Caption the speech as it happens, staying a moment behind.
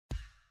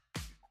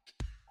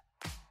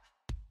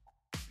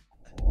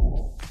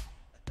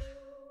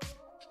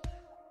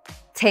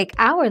Take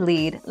our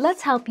lead,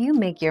 let's help you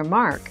make your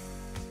mark.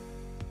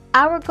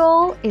 Our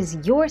goal is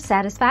your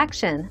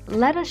satisfaction.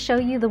 Let us show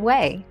you the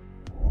way.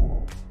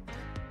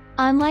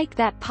 Unlike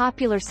that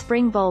popular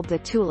spring bulb, the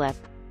tulip,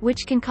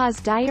 which can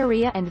cause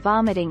diarrhea and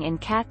vomiting in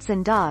cats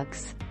and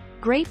dogs,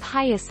 grape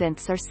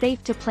hyacinths are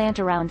safe to plant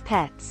around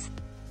pets.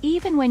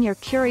 Even when your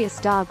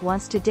curious dog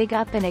wants to dig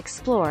up and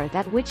explore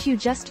that which you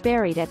just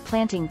buried at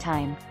planting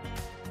time.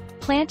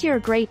 Plant your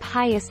grape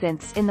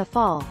hyacinths in the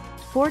fall,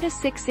 4 to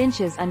 6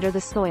 inches under the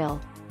soil.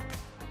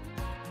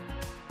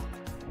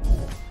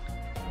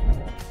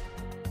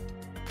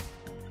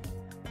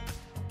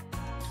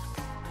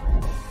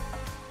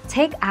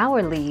 Take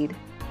our lead.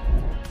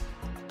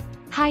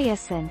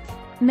 Hyacinth.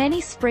 Many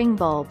spring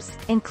bulbs,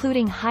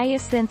 including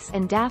hyacinths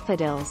and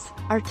daffodils,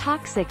 are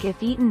toxic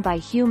if eaten by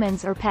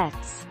humans or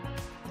pets.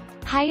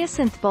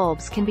 Hyacinth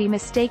bulbs can be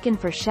mistaken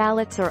for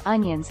shallots or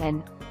onions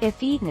and,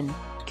 if eaten,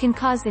 can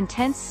cause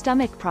intense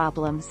stomach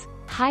problems,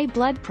 high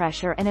blood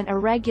pressure and an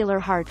irregular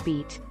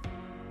heartbeat.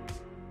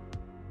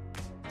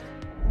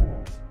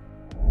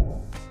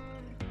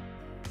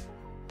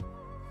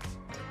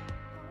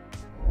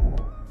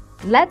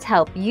 Let's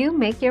help you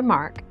make your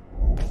mark.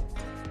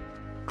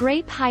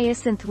 Grape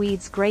hyacinth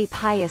weeds. Grape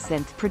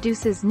hyacinth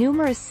produces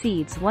numerous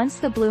seeds once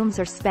the blooms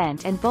are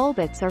spent and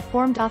bulbets are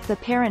formed off the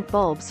parent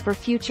bulbs for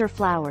future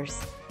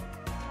flowers.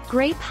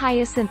 Grape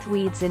hyacinth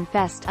weeds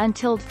infest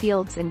untilled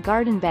fields and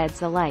garden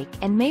beds alike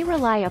and may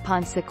rely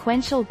upon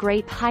sequential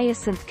grape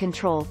hyacinth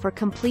control for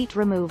complete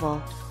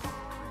removal.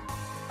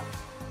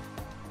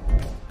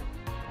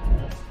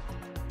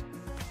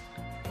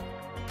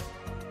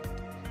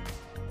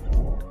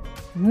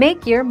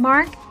 Make your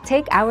mark,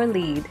 take our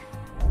lead.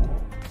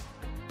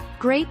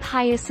 Grape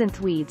hyacinth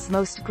weeds.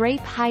 Most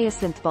grape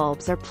hyacinth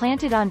bulbs are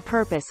planted on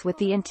purpose with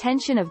the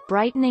intention of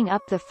brightening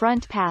up the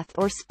front path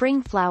or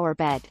spring flower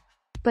bed.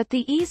 But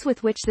the ease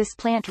with which this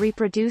plant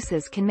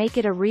reproduces can make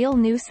it a real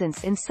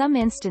nuisance in some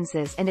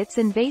instances, and its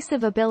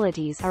invasive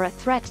abilities are a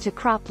threat to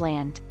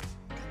cropland.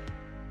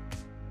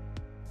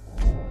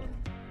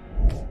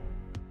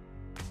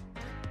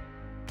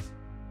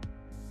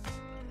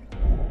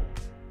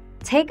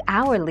 Take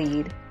our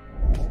lead.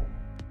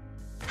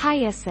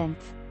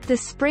 Hyacinth. The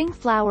spring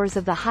flowers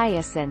of the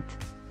hyacinth,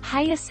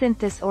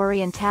 Hyacinthus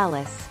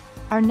orientalis,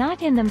 are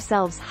not in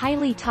themselves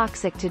highly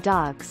toxic to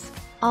dogs,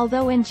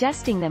 although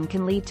ingesting them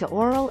can lead to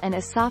oral and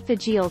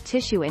esophageal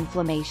tissue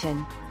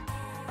inflammation.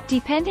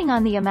 Depending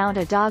on the amount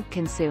a dog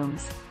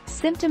consumes,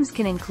 symptoms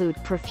can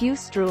include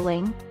profuse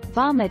drooling,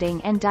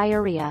 vomiting and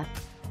diarrhea.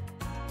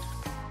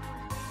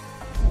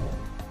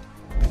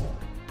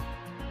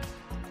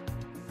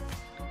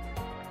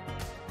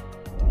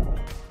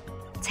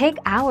 Take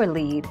our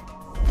lead.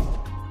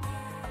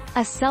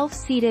 A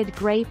self-seeded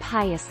grape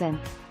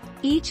hyacinth.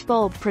 Each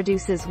bulb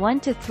produces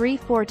 1 to 3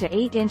 4 to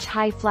 8 inch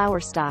high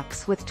flower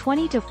stalks with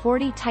 20 to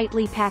 40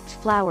 tightly packed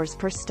flowers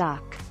per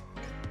stalk.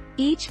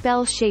 Each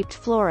bell-shaped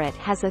floret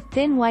has a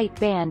thin white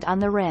band on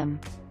the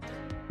rim.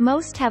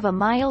 Most have a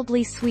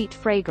mildly sweet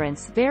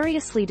fragrance,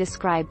 variously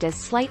described as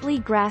slightly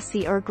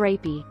grassy or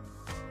grapey.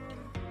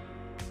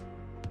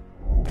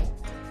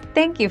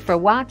 Thank you for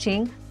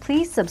watching.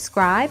 Please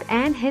subscribe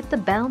and hit the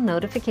bell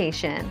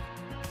notification.